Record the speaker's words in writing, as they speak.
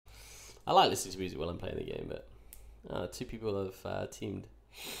I like listening to music while I'm playing the game, but 2 people have teamed.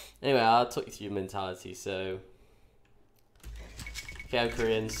 Anyway, I'll talk you through your mentality. So, okay, I'm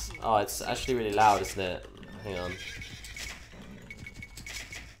Koreans. Oh, it's actually really loud, isn't it? Hang on.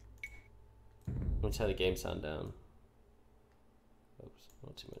 I'm gonna turn the game sound down. Oops,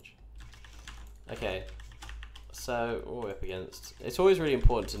 not too much. Okay, so what are we up against? It's always really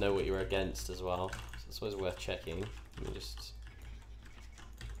important to know what you're against as well. So it's always worth checking. Let me just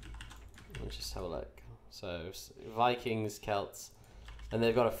have a look. So Vikings, Celts, and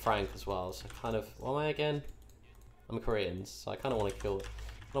they've got a Frank as well. So kind of, what am I again? I'm a Korean, so I kind of want to kill.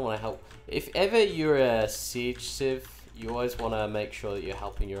 I don't want to help. If ever you're a siege civ, you always want to make sure that you're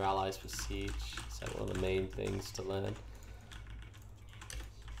helping your allies with siege. It's like one of the main things to learn.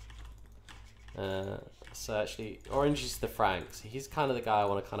 So actually, Orange is the Frank. So he's kind of the guy I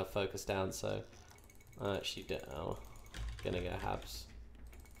want to kind of focus down. So I actually gonna go Habs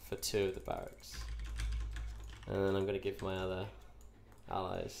for 2 of the barracks, and then I'm gonna give my other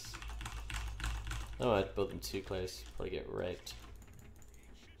allies. Oh, I'd build them too close. Probably get raped.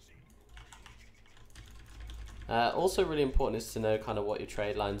 Also, really important is to know kind of what your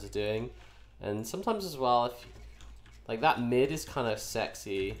trade lines are doing, and sometimes as well, if like that mid is kind of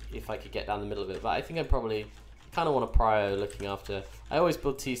sexy if I could get down the middle of it, but I think I probably kind of want to prio looking after. I always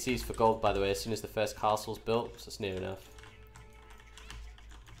build TCs for gold, by the way, as soon as the first castle's built, so it's near enough.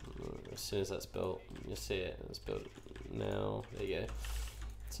 As soon as that's built, you'll see it. It's built now. There you go.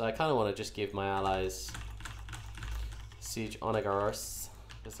 So I kind of want to just give my allies siege onagars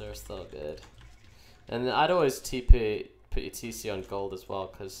because they're still good. And I'd always TP, put your TC on gold as well,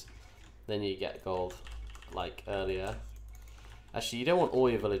 because then you get gold like earlier. Actually, you don't want all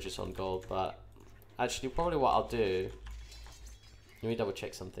your villagers on gold, but actually probably what I'll do, let me double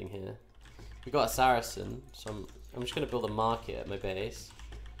check something here. We've got a Saracen, so I'm just going to build a market at my base.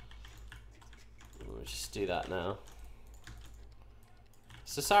 We'll just do that now.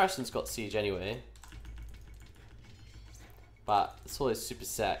 So Saracen's got siege anyway, but it's always super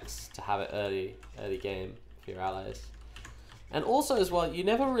sex to have it early game for your allies. And also as well, you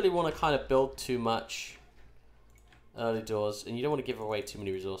never really want to kind of build too much early doors, and you don't want to give away too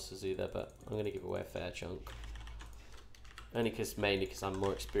many resources either, but I'm going to give away a fair chunk. Mainly because I'm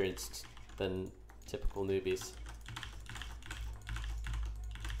more experienced than typical newbies.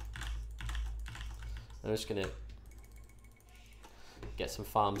 I'm just going to get some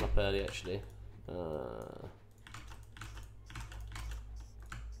farms up early actually.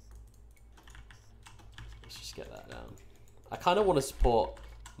 Let's just get that down. I kind of want to support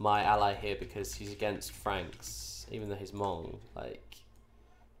my ally here because he's against Franks, even though he's Hmong. Like,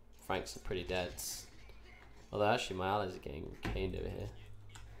 Franks are pretty dead. Although actually my allies are getting caned over here.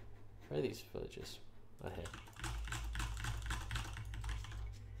 Where are these villagers? Right here.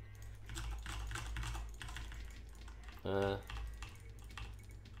 I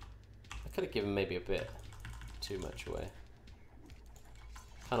could have given maybe a bit too much away.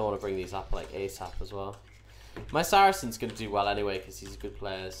 Kind of want to bring these up like ASAP as well. My Saracen's going to do well anyway because he's a good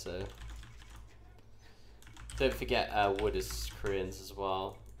player, so... Don't forget wood is Koreans as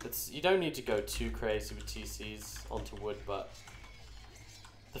well. You don't need to go too crazy with TCs onto wood, but...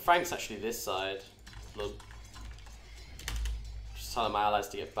 The Frank's actually this side. Look. Just telling my allies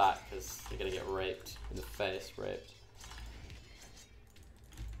to get back because they're going to get raped in the face. Raped.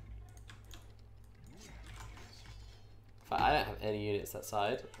 I don't have any units that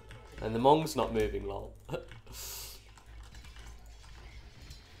side. And the Hmong's not moving, lol.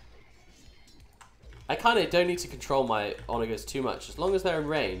 I kind of don't need to control my onagers too much. As long as they're in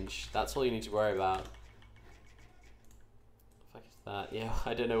range, that's all you need to worry about. Fuck is that? Yeah,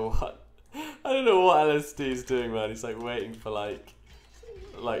 I don't know what LSD is doing, man. He's like waiting for like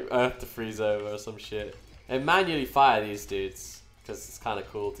Earth to freeze over or some shit. And manually fire these dudes because it's kind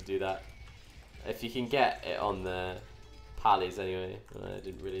of cool to do that. If you can get it on the pallies anyway. I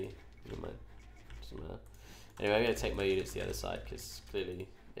didn't really. Never mind. Doesn't matter. Anyway, I'm gonna take my units to the other side because clearly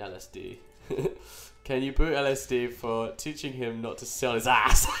LSD. Can you boot LSD for teaching him not to sit on his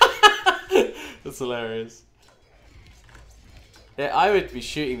ass? That's hilarious. Yeah, I would be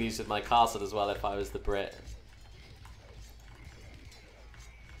shooting these with my castle as well if I was the Brit.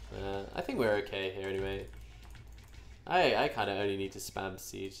 I think we're okay here anyway. I kind of only need to spam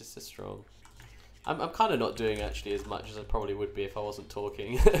siege just as strong. I'm kind of not doing actually as much as I probably would be if I wasn't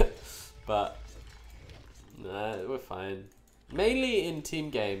talking. But nah, we're fine. Mainly in team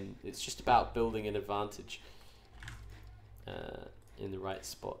game, it's just about building an advantage in the right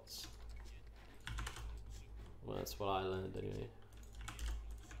spots. Well, that's what I learned anyway.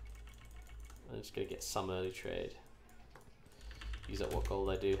 I'm just gonna get some early trade. Use up what gold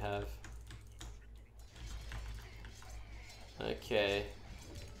I do have. Okay.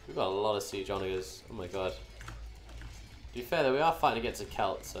 We've got a lot of siege onagers. Oh my god. To be fair though, we are fighting against a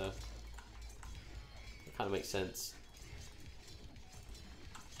Celt, so it kind of makes sense.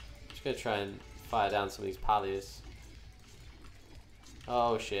 Just gonna try and fire down some of these palliers.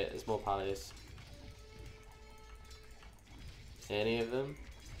 Oh shit, there's more palliers. Any of them?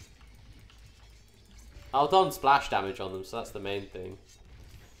 I've done splash damage on them, so that's the main thing.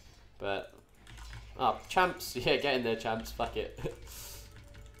 But oh, champs, yeah, get in there, champs. Fuck it.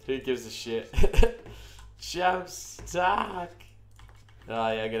 Who gives a shit? Champs, attack!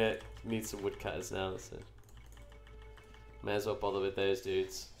 Oh yeah, I'm gonna need some woodcutters now, so may as well bother with those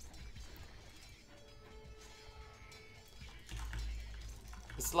dudes.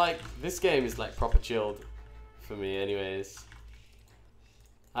 It's like, this game is like proper chilled for me anyways.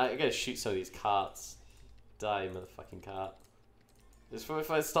 I gotta shoot some of these carts. Die, motherfucking cart. Just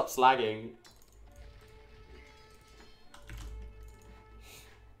if I stop slagging.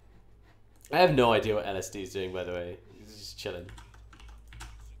 I have no idea what LSD is doing, by the way. He's just chilling.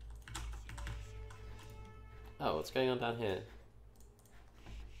 Oh, what's going on down here?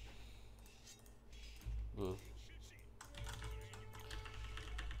 Hmm.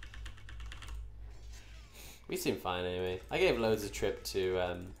 We seem fine anyway. I gave loads of trip to,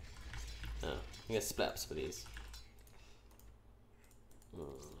 oh, I'm gonna split ups for these.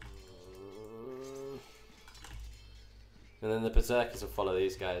 And then the berserkers will follow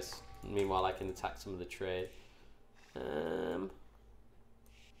these guys. Meanwhile, I can attack some of the trade.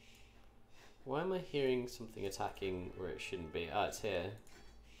 Why am I hearing something attacking where it shouldn't be? Ah, it's here.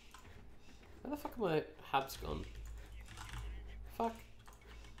 Where the fuck are my habs gone? Fuck.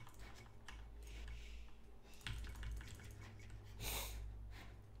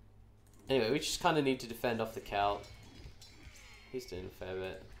 Anyway, we just kind of need to defend off the Celt. He's doing a fair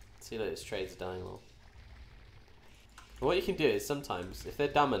bit. See, look, his trades are dying all. And what you can do is sometimes, if they're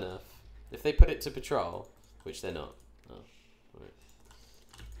dumb enough, if they put it to patrol, which they're not. Oh, right.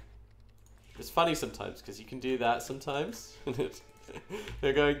 It's funny sometimes because you can do that sometimes.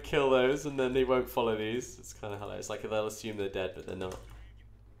 They'll go and kill those and then they won't follow these. It's kind of hilarious. Like they'll assume they're dead, but they're not.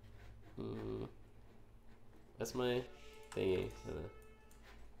 That's my thingy.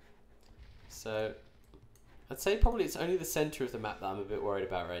 So, I'd say probably it's only the center of the map that I'm a bit worried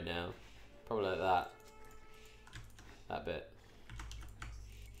about right now. Probably like that. That bit.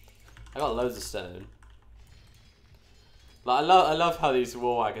 I got loads of stone. Like I love how these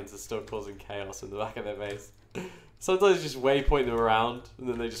war wagons are still causing chaos in the back of their base. Sometimes you just waypoint them around and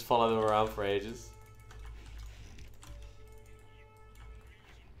then they just follow them around for ages.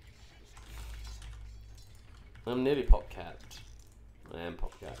 I'm nearly pop-capped. I am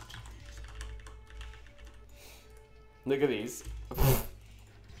pop-capped. Look at these.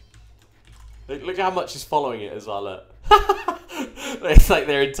 Look how much is following it as well, look. It's like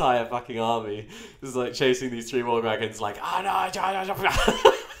their entire fucking army is like chasing these three war dragons like, oh no.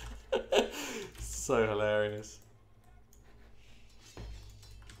 So hilarious.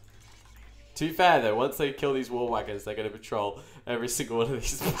 To be fair though, once they kill these war wagons, they're going to patrol every single one of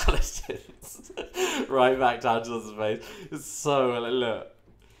these paladins. Right back down to the base. It's so, look.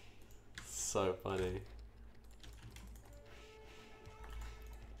 So funny.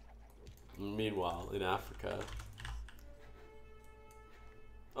 Meanwhile, in Africa...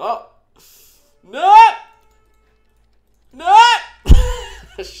 Oh! No! No!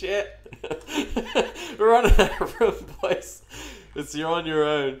 Shit. We're running out of room, boys. You're on your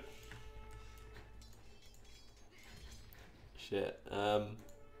own. Shit.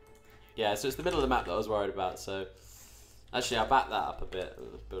 Yeah, so it's the middle of the map that I was worried about, so... Actually, I'll back that up a bit.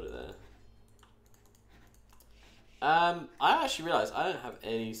 Let's build it there. I actually realised I don't have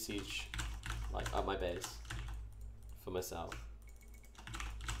any siege, like, at my base. For myself.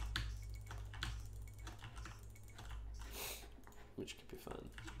 Which could be fun.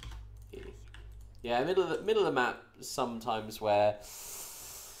 Yeah, middle of the map sometimes where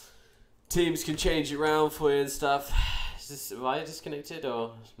teams can change it around for you and stuff. Am I disconnected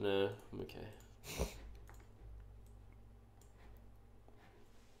or no? I'm okay.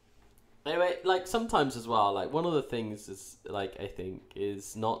 Anyway, like sometimes as well, like one of the things is like I think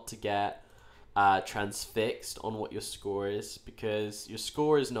is not to get transfixed on what your score is, because your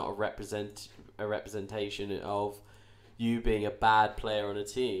score is not a representation of you being a bad player on a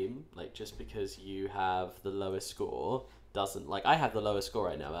team. Like just because you have the lowest score doesn't, like I have the lowest score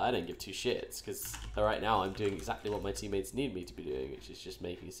right now, but I don't give two shits because right now I'm doing exactly what my teammates need me to be doing, which is just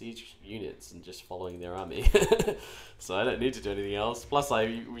making siege units and just following their army. So I don't need to do anything else. Plus I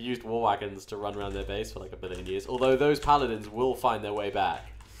used war wagons to run around their base for like a billion years, although those paladins will find their way back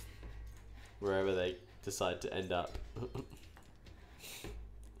wherever they decide to end up.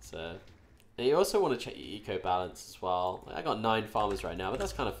 So, and you also want to check your eco balance as well. Like, I got 9 farmers right now, but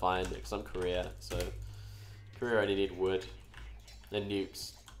that's kind of fine because I'm Korea. So, Korea only need wood and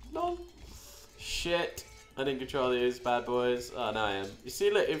nukes. No. Shit. I didn't control these bad boys. Oh, now I am. You see,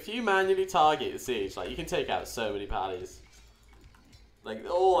 look, if you manually target the siege, like, you can take out so many pallies. Like,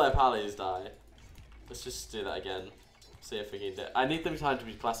 all their pallies die. Let's just do that again. See if we can do it. I need them time to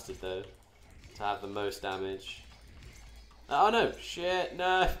be clustered, though, to have the most damage. Oh, no. Shit,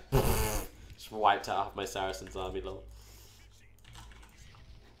 no. Just wiped out half my Saracen's army, lol.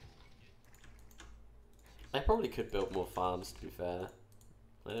 I probably could build more farms, to be fair.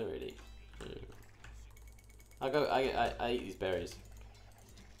 I don't really. I eat these berries.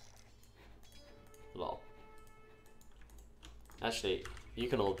 Lol. Actually, you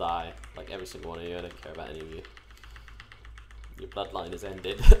can all die. Like every single one of you. I don't care about any of you. Your bloodline is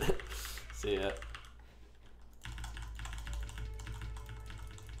ended. See ya.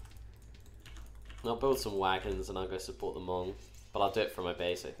 I'll build some wagons and I'll go support the Hmong. But I'll do it from my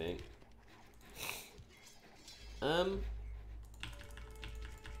base, I think.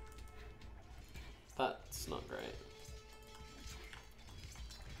 That's not great.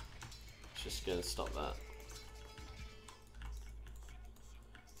 Just gonna stop that.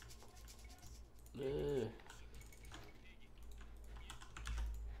 No.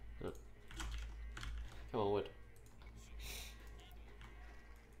 Oh. Come on, wood.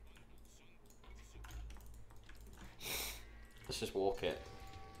 Let's just walk it.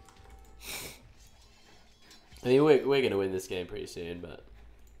 I mean, we're gonna win this game pretty soon, but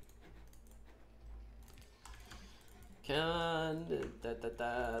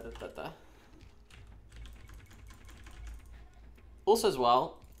also as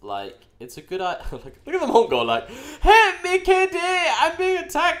well, like it's a good idea. Look at the Mongol, like, hey, me KD, I'm being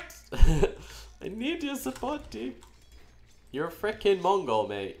attacked. I need your support, dude. You're a freaking Mongol,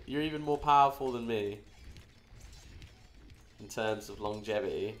 mate. You're even more powerful than me in terms of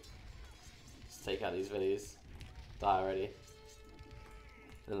longevity. Let's take out these villies. Die already.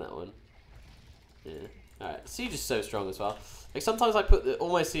 And that one. Yeah. Alright, siege is so strong as well. Like sometimes I put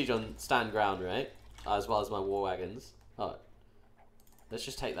all my siege on stand ground, right? As well as my war wagons. Oh. Let's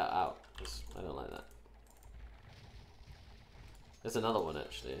just take that out, because I don't like that. There's another one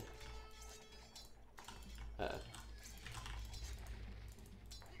actually. Okay.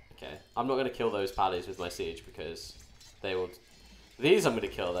 I'm not gonna kill those pallies with my siege because they will. These I'm gonna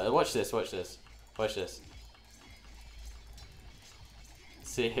kill though. Watch this, watch this. Watch this.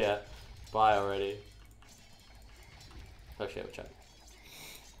 See here. Bye already. Oh shit, watch out.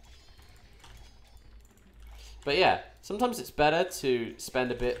 But yeah, sometimes it's better to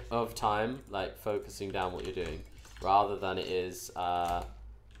spend a bit of time like focusing down what you're doing rather than it is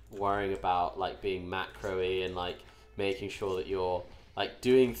worrying about like being macro-y and like making sure that you're like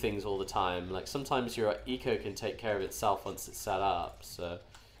doing things all the time. Like sometimes your eco can take care of itself once it's set up, so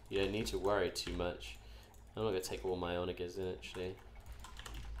you don't need to worry too much. I'm not gonna take all my onagers in actually.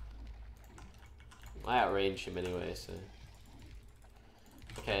 I outrange him anyway, so.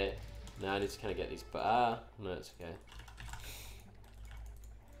 Okay, now I need to kind of get these, but no, it's okay.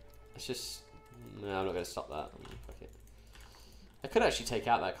 It's just, no, I'm not going to stop that. Fuck it. I could actually take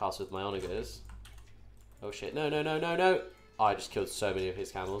out that castle with my onagers. Oh shit, no, no, no, no, no! Oh, I just killed so many of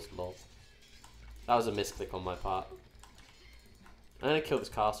his camels, lol. That was a misclick on my part. I'm going to kill this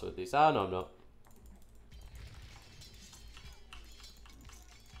castle with these. Oh, no, I'm not.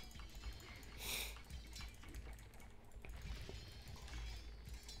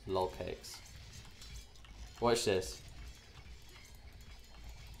 Lol cakes. Watch this.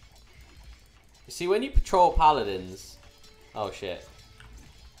 You see, when you patrol paladins... Oh shit.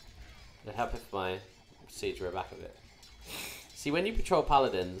 It'd help if my siege were back a bit. See, when you patrol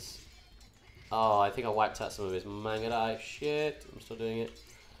paladins... Oh, I think I wiped out some of his Mangadai. Shit, I'm still doing it.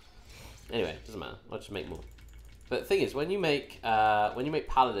 Anyway, doesn't matter. I'll just make more. But the thing is, when you make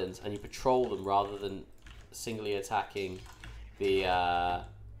paladins and you patrol them rather than singly attacking the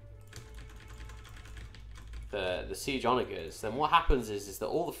siege onagers, then what happens is that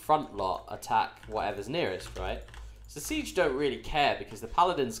all the front lot attack whatever's nearest, right? So the siege don't really care because the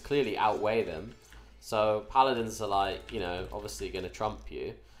paladins clearly outweigh them. So paladins are like, you know, obviously going to trump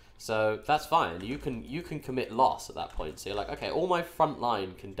you. So that's fine. You can commit loss at that point. So you're like, okay, all my front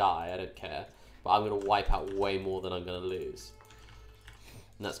line can die. I don't care, but I'm going to wipe out way more than I'm going to lose.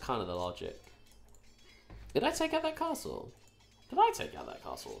 And that's kind of the logic. Did I take out that castle? Did I take out that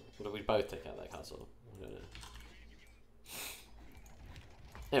castle? Or did we both take out that castle? I don't know.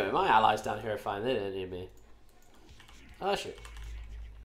 Anyway, my allies down here are fine. They don't need me. Oh shit.